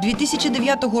Польщі.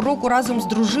 2009 року разом з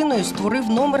дружиною створив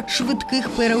номер швидких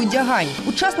переодягань.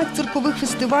 Учасник циркових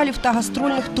фестивалів та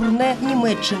гастрольних турне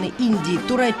Німеччини, Індії,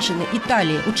 Туреччини,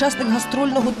 Італії. Учасник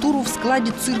гастрольного туру в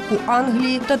складі цирку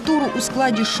Англії та туру у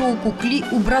складі шоу «Куклі»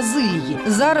 у Бразилії.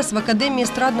 Зараз в Академії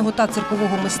естрадного та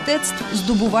циркового мистецтв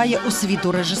здобуває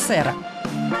освіту режисера.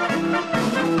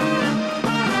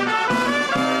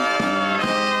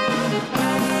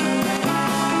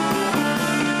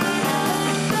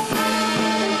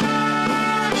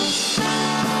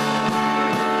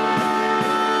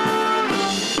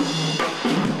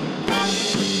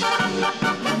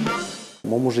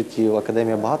 В моєму житті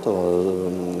академія багато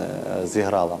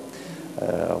зіграла.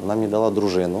 Вона мені дала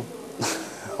дружину.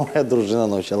 Моя дружина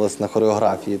навчалась на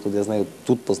хореографії, тут я з нею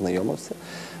тут познайомився.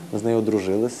 Ми з нею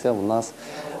одружилися.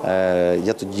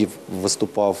 Я тоді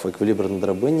виступав еквілібр на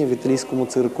драбині в італійському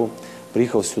цирку.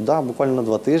 Приїхав сюди буквально на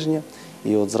 2 тижні.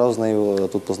 І от зразу з нею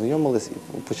тут познайомились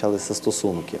і почалися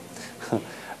стосунки.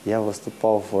 Я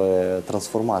виступав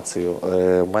трансформацію.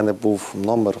 У мене був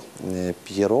номер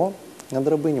П'єро, На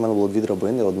драбині в мене було 2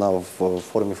 драбини, одна в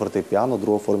формі фортепіано,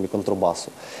 друга в формі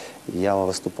контрабасу. Я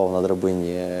виступав на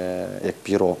драбині як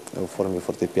піро в формі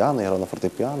фортепіано, я грав на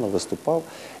фортепіано, виступав.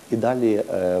 І далі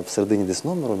в середині десь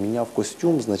номеру міняв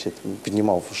костюм, значить,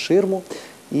 піднімав ширму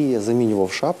і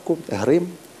замінював шапку, грим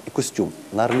і костюм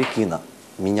на Арлекіна.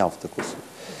 Міняв таку.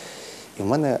 І в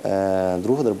мене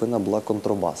друга драбина була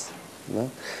контрабас. Да?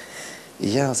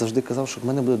 І я завжди казав, що в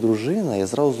мене буде дружина, я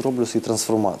зразу зроблю свою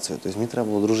трансформацію. Тобто мені треба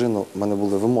було дружину, в мене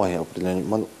були вимоги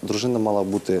определені. Дружина мала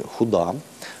бути худа,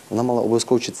 вона мала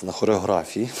обов'язково вчитися на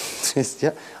хореографії. Тобто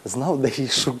я знав, де її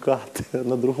шукати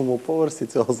на другому поверсі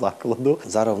цього закладу.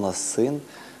 Зараз у нас син,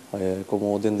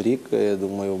 якому 1 рік, я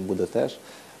думаю, буде теж.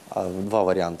 2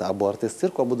 варіанти. Або артист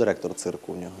цирку, або директор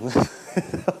цирку у нього.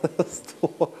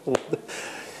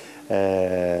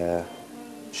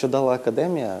 Що дала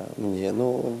академія мені?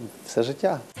 Ну, все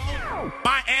життя.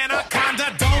 My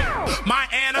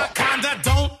anaconda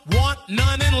don't want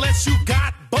none unless you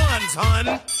got buns, hun.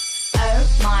 Oh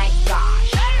my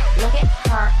gosh, look at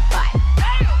her butt.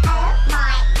 Oh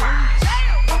my gosh,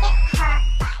 look at her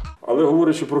butt. Але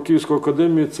говорячи про Київську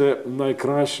академію, це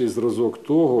найкращий зразок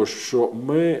того, що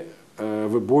ми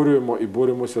виборюємо і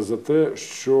боремося за те,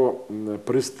 що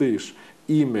престиж,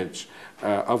 імідж,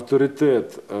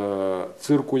 авторитет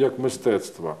цирку як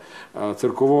мистецтва,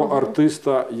 циркового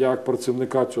артиста як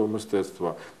працівника цього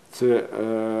мистецтва – це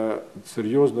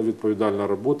серйозна відповідальна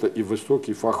робота і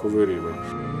високий фаховий рівень.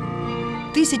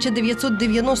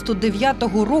 1999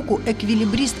 року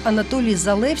еквілібріст Анатолій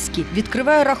Залевський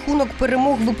відкриває рахунок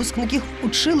перемог випускників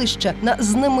училища на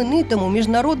знаменитому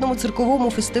міжнародному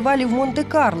цирковому фестивалі в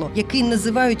Монте-Карло, який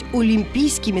називають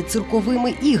Олімпійськими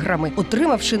цирковими іграми,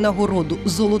 отримавши нагороду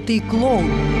 «Золотий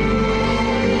клоун».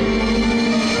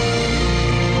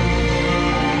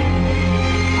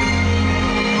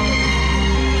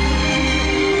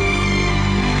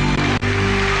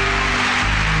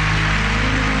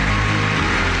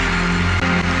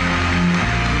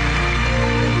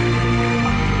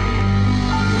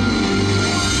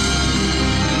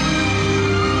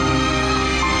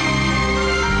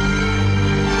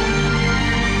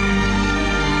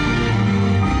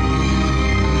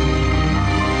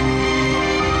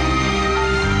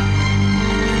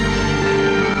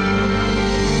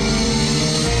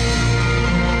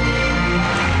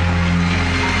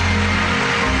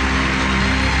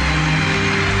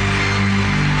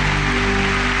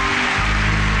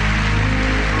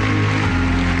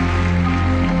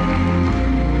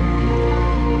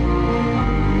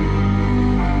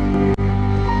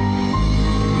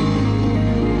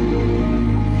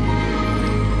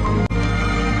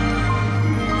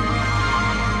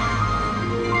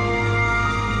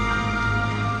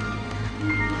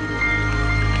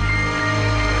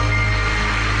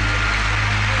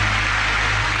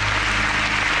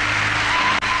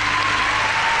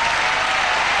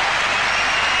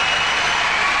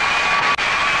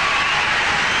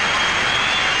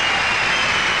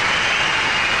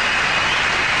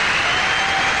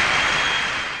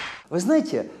 Вы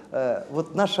знаете,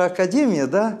 вот наша академия,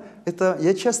 да, это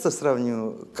я часто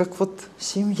сравниваю, как вот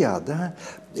семья, да,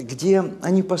 где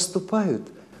они поступают,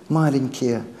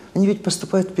 маленькие, они ведь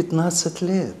поступают в 15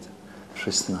 лет,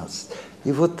 16.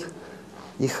 И вот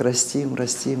их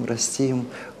растим,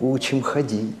 учим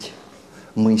ходить,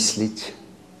 мыслить,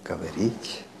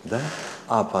 говорить, да,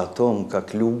 а потом,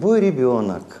 как любой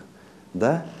ребенок,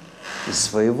 да, из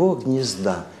своего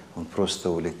гнезда, он просто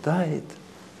улетает,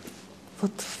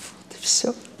 вот и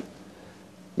все,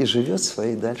 и живет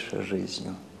своей дальше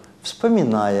жизнью,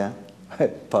 вспоминая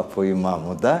папу и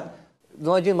маму, да.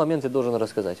 Ну, один момент я должен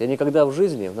рассказать. Я никогда в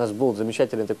жизни, у нас был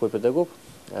замечательный такой педагог,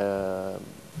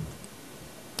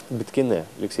 Биткине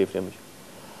Алексей Ефремович.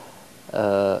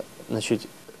 Значит,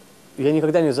 я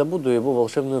никогда не забуду его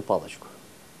волшебную палочку.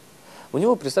 У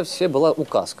него, представьте себе, была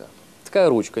указка. Такая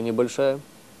ручка небольшая,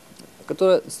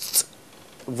 которая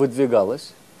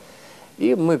выдвигалась.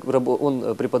 И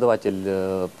он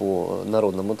преподаватель по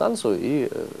народному танцу, и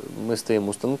мы стоим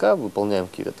у станка, выполняем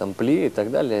какие-то там пли и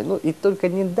так далее. Ну, и только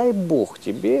не дай бог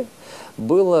тебе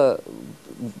было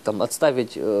там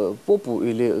отставить попу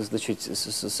или, значит,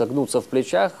 согнуться в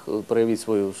плечах, проявить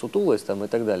свою сутулость там и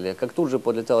так далее. Как тут же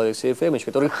подлетал Алексей Ефремович,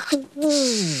 который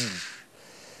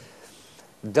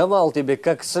давал тебе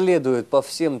как следует по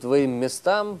всем твоим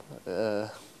местам.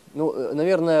 Ну,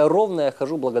 наверное, ровно я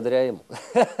хожу благодаря ему.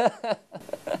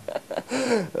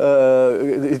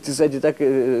 Кстати,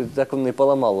 так он и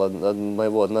поломал от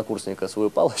моего однокурсника свою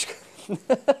палочку.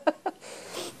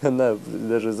 Она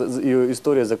даже, ее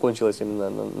история закончилась именно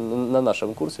на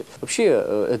нашем курсе. Вообще,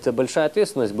 это большая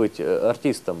ответственность быть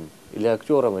артистом, или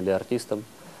актером, или артистом,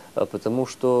 потому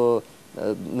что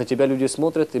на тебя люди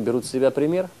смотрят и берут с тебя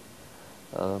пример,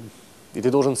 и ты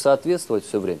должен соответствовать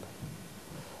все время.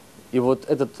 И вот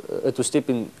эту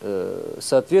степень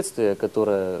соответствия,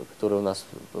 которая у нас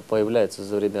появляется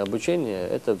за время обучения,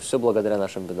 это все благодаря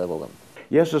нашим педагогам.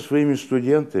 Я со своими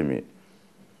студентами,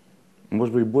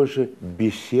 может быть, больше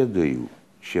беседую,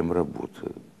 чем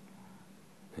работаю.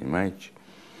 Понимаете?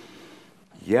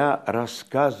 Я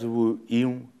рассказываю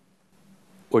им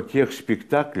о тех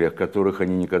спектаклях, которых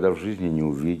они никогда в жизни не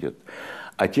увидят,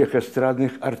 о тех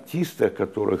эстрадных артистах,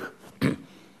 которых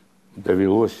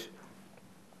довелось,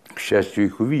 к счастью,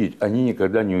 их увидеть, они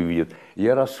никогда не увидят.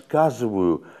 Я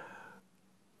рассказываю,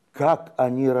 как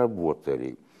они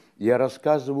работали. Я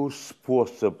рассказываю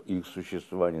способ их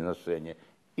существования на сцене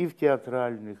и в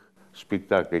театральных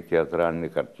спектаклях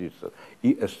театральных артистов,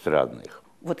 и эстрадных.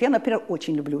 Вот я, например,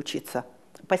 очень люблю учиться.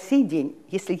 По сей день,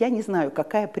 если я не знаю,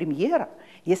 какая премьера,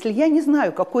 если я не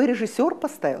знаю, какой режиссер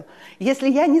поставил, если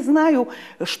я не знаю,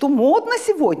 что модно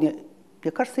сегодня,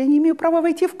 мне кажется, я не имею права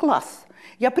войти в класс.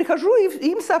 Я прихожу и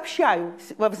им сообщаю: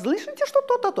 вы слышите, что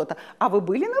то-то, то-то? А вы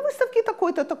были на выставке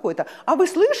такой-то, такой-то? А вы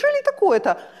слышали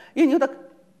такое-то? И они так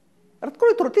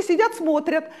откроют рот и сидят,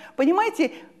 смотрят.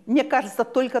 Понимаете, мне кажется,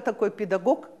 только такой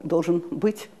педагог должен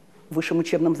быть в высшем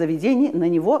учебном заведении, на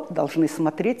него должны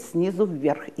смотреть снизу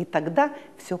вверх, і тоді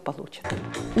все вийде.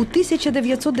 У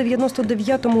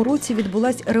 1999 році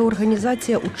відбулася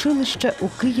реорганізація училища у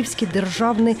Київський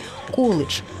державний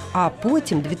коледж, а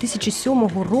потім 2007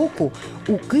 року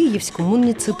у Київську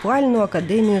муніципальну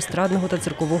академію естрадного та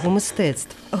циркового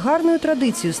мистецтв. Гарною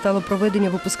традицією стало проведення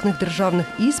випускних державних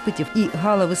іспитів і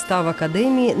гала-вистав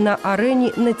академії на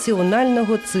арені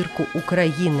Національного цирку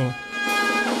України.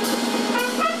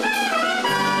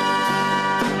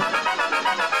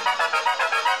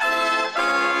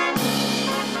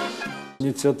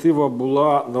 Ініціатива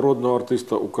була народного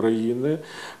артиста України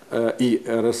і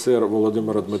РСР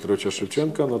Володимира Дмитровича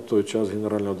Шевченка, на той час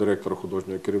генерального директора,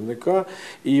 художнього керівника.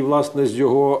 І, власне, з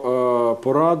його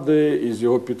поради і з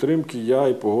його підтримки я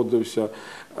і погодився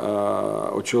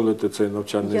очолити цей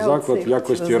навчальний заклад в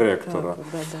якості ректора.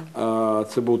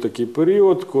 Це був такий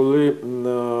період, коли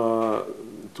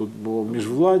тут було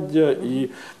міжвладдя, і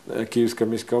Київська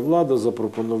міська влада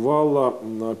запропонувала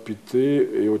піти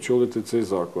і очолити цей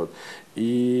заклад.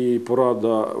 І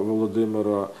порада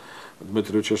Володимира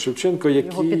Дмитровича Шевченка,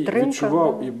 який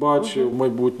відчував і бачив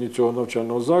майбутнє цього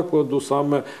навчального закладу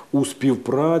саме у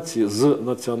співпраці з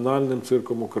Національним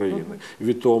цирком України.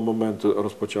 Від того моменту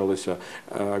розпочалися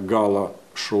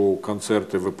гала-шоу,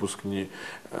 концерти випускні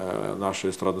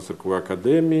нашої естрадно-циркової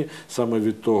академії. Саме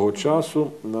від того часу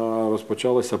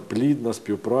розпочалася плідна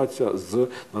співпраця з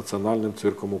Національним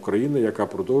цирком України, яка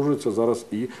продовжується зараз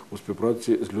і у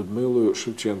співпраці з Людмилою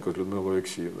Шевченко, з Людмилою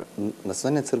Олексіївною.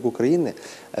 Національний цирк України,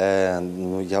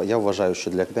 я вважаю,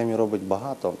 що для академії робить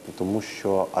багато, тому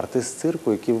що артист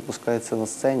цирку, який випускається на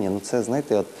сцені, це,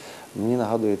 знаєте, от мені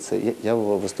нагадується, я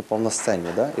виступав на сцені,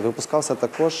 і випускався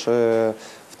також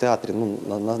в театрі,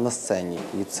 на сцені.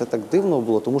 І це так дивно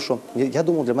було, тому що я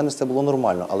думав, для мене це було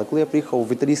нормально. Але коли я приїхав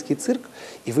в італійський цирк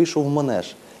і вийшов в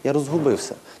манеж, я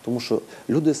розгубився, тому що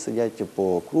люди сидять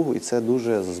по кругу, і це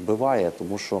дуже збиває,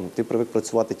 тому що ти привик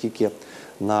працювати тільки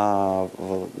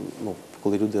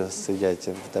коли люди сидять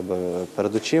в тебе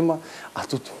перед очима, а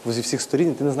тут зі всіх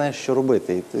сторін ти не знаєш, що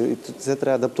робити, і це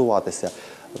треба адаптуватися.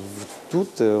 Тут,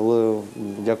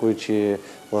 дякуючи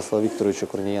Владиславу Вікторовичу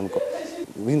Корнієнко,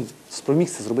 він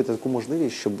спромігся зробити таку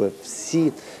можливість, щоб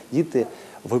всі діти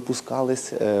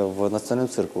випускались в національному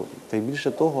цирку. Та й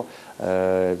більше того,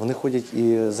 вони ходять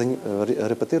і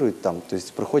репетирують там, тобто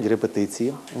проходять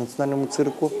репетиції в національному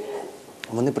цирку.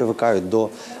 Вони привикають до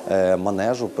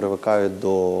манежу, привикають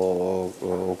до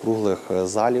округлих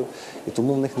залів, і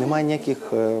тому в них немає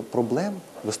ніяких проблем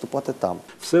виступати там.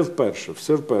 Все вперше,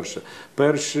 все вперше.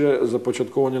 Перше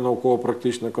започатковані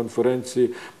науково-практичні конференції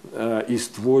і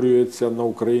створюється на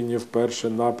Україні вперше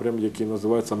напрям, який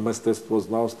називається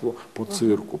мистецтвознавство по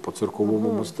цирку, по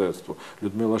цирковому мистецтву.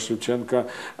 Людмила Шевченка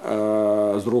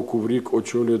з року в рік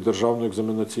очолює Державну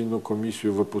екзаменаційну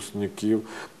комісію випускників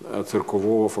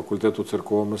циркового факультету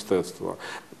циркового мистецтва.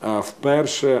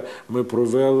 Вперше ми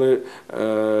провели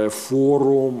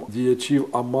форум діячів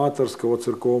аматорського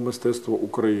циркового мистецтва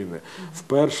України.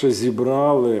 Вперше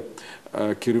зібрали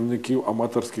керівників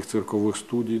аматорських циркових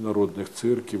студій, народних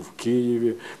цирків в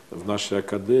Києві, в нашій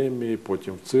академії,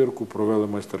 потім в цирку, провели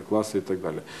майстер-класи і так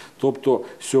далі. Тобто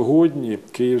сьогодні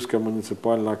Київська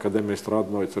муніципальна академія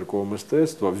естрадного і циркового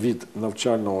мистецтва від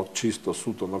навчального, чисто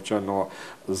суто навчального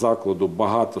закладу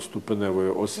багатоступеневої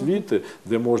освіти,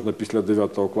 де можна після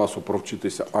 9 класу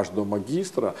провчитися аж до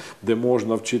магістра, де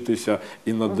можна вчитися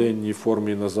і на денній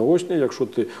формі, і на заочній, якщо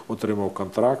ти отримав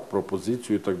контракт,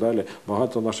 пропозицію і так далі.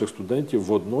 Багато наших студентів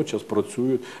водночас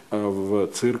працюють в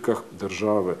цирках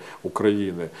держави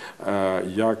України,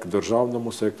 як в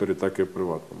державному секторі, так і в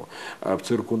приватному. В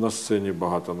цирку на сцені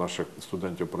багато наших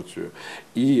студентів працює.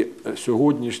 І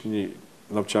сьогоднішній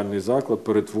навчальний заклад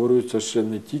перетворюється ще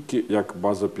не тільки як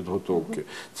база підготовки,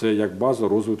 це як база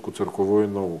розвитку циркової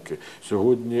науки.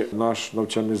 Сьогодні наш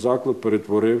навчальний заклад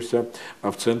перетворився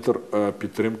в центр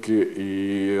підтримки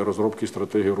і розробки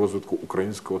стратегії розвитку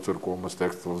українського циркового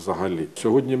мистецтва взагалі.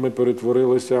 Сьогодні ми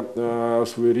перетворилися в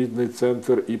своєрідний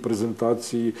центр і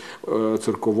презентації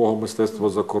циркового мистецтва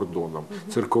за кордоном.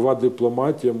 Циркова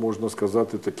дипломатія, можна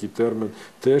сказати, такий термін,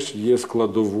 теж є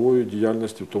складовою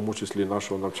діяльності, в тому числі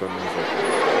нашого навчального закладу.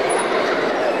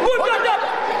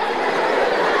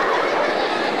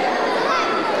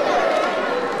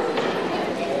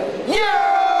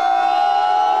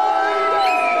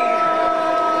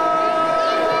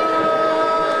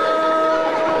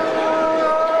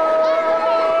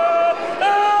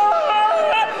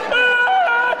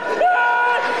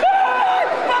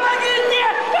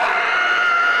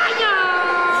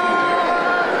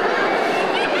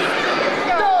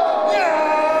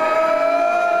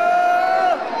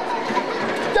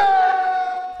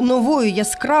 Новою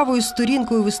яскравою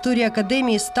сторінкою в історії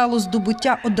академії стало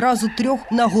здобуття одразу 3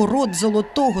 нагород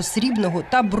золотого, срібного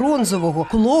та бронзового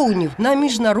клоунів на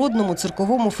міжнародному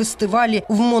цирковому фестивалі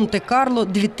в Монте-Карло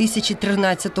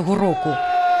 2013 року.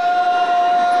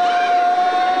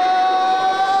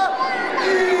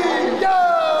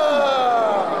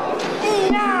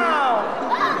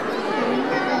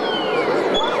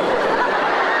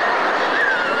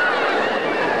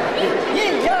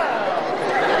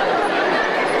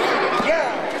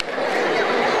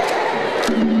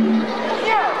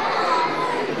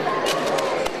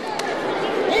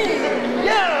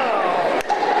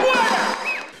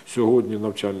 Сьогодні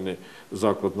навчальний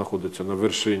заклад знаходиться на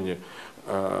вершині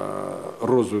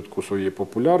розвитку своєї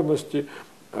популярності.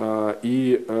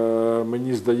 І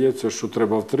мені здається, що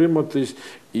треба втриматись.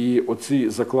 І оці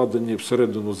закладені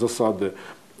всередину засади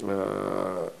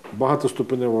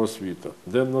багатоступенева освіта,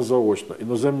 денна заочна,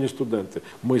 іноземні студенти.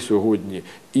 Ми сьогодні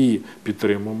і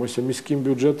підтримуємося міським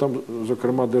бюджетом,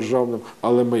 зокрема державним,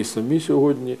 але ми і самі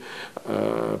сьогодні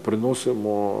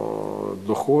приносимо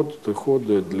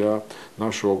доходи для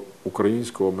нашого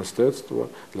українського мистецтва,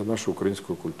 для нашої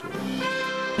української культури.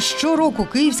 Щороку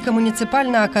Київська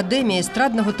муніципальна академія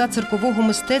естрадного та циркового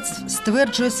мистецтв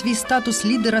стверджує свій статус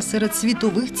лідера серед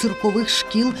світових циркових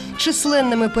шкіл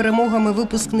численними перемогами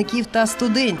випускників та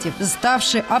студентів,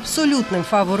 ставши абсолютним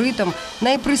фаворитом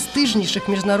найпрестижніших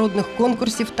міжнародних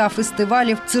конкурсів та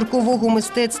фестивалів циркового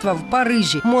мистецтва в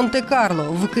Парижі, Монте-Карло,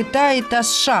 в Китаї та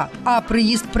США. А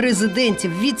приїзд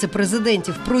президентів,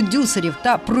 віце-президентів, продюсерів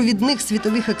та провідних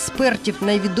світових експертів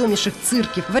найвідоміших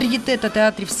цирків, вар'єте та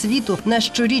театрів світу на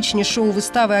щорічні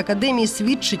шоу-вистави академії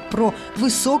свідчить про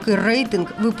високий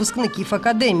рейтинг випускників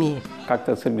академії.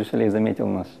 Как-то цирк Дю Солей заметил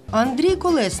нас. Андрій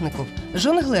Колесников –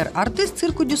 жонглер, артист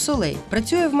цирку Дю Солей.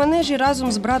 Працює в манежі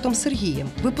разом з братом Сергієм.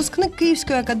 Випускник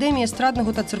Київської академії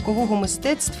естрадного та циркового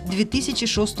мистецтв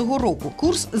 2006 року.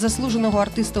 Курс заслуженого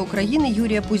артиста України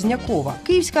Юрія Пузнякова.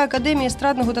 Київська академія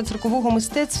естрадного та циркового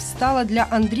мистецтв стала для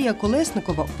Андрія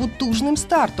Колесникова потужним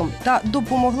стартом та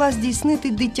допомогла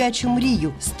здійснити дитячу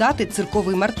мрію – стати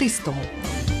цирковим артистом.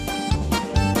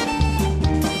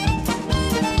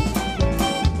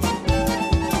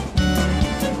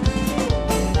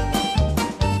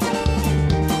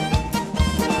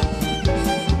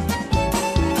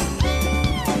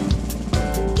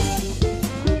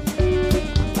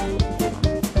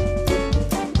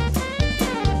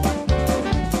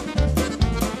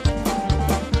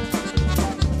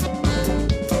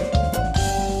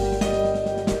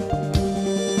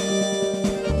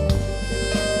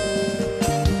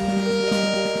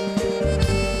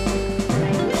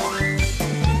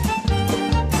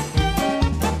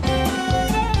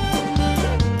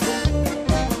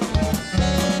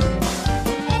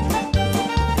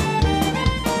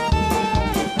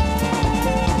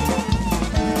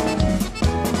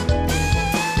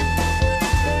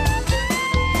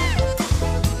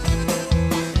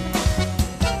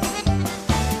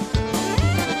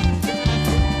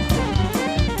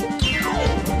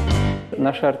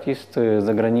 наши артисты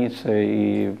за границей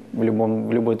и в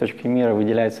любой точке мира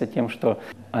выделяются тем, что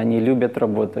они любят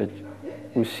работать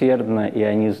усердно, и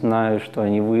они знают, что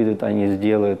они выйдут, они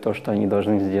сделают то, что они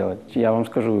должны сделать. Я вам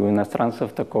скажу, у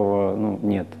иностранцев такого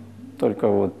нет. Только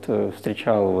вот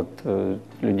встречал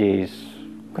людей из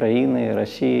Украины,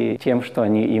 России, тем, что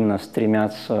они именно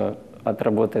стремятся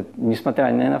отработать, несмотря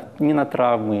ни на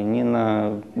травмы, ни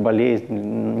на болезнь,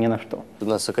 ни на что. У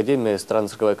нас академия,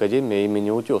 естрадная академия имени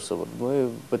Утесова. Мы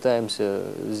пытаемся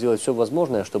сделать все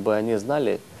возможное, чтобы они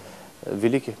знали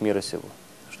великих мира сего.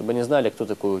 Чтобы они знали, кто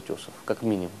такой Утесов, как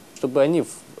минимум. Чтобы они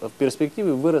в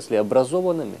перспективе выросли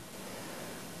образованными,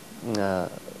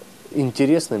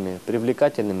 интересными,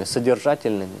 привлекательными,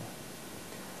 содержательными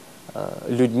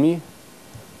людьми,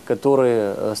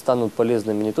 которые станут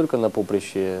полезными не только на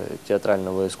поприще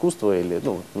театрального искусства, или,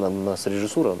 у нас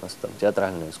режиссура, у нас там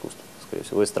театральное искусство, скорее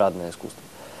всего, эстрадное искусство,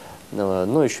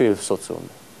 но еще и в социуме.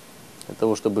 Для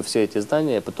того, чтобы все эти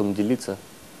знания потом делиться.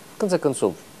 В конце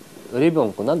концов,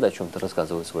 ребенку надо о чем-то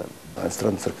рассказывать своим.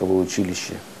 Эстрадно-цирковое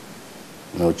училище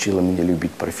научило меня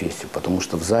любить профессию, потому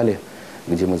что в зале,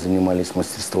 где мы занимались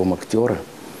мастерством актера,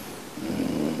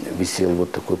 висел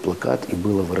вот такой плакат, и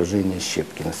было выражение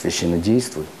Щепкина: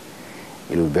 «Священнодействуй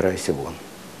или убирайся вон».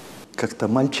 Как-то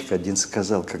мальчик один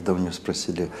сказал, когда у него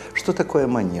спросили, что такое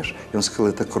манеж, и он сказал: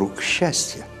 это круг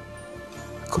счастья.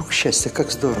 Круг счастья,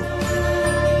 как здорово.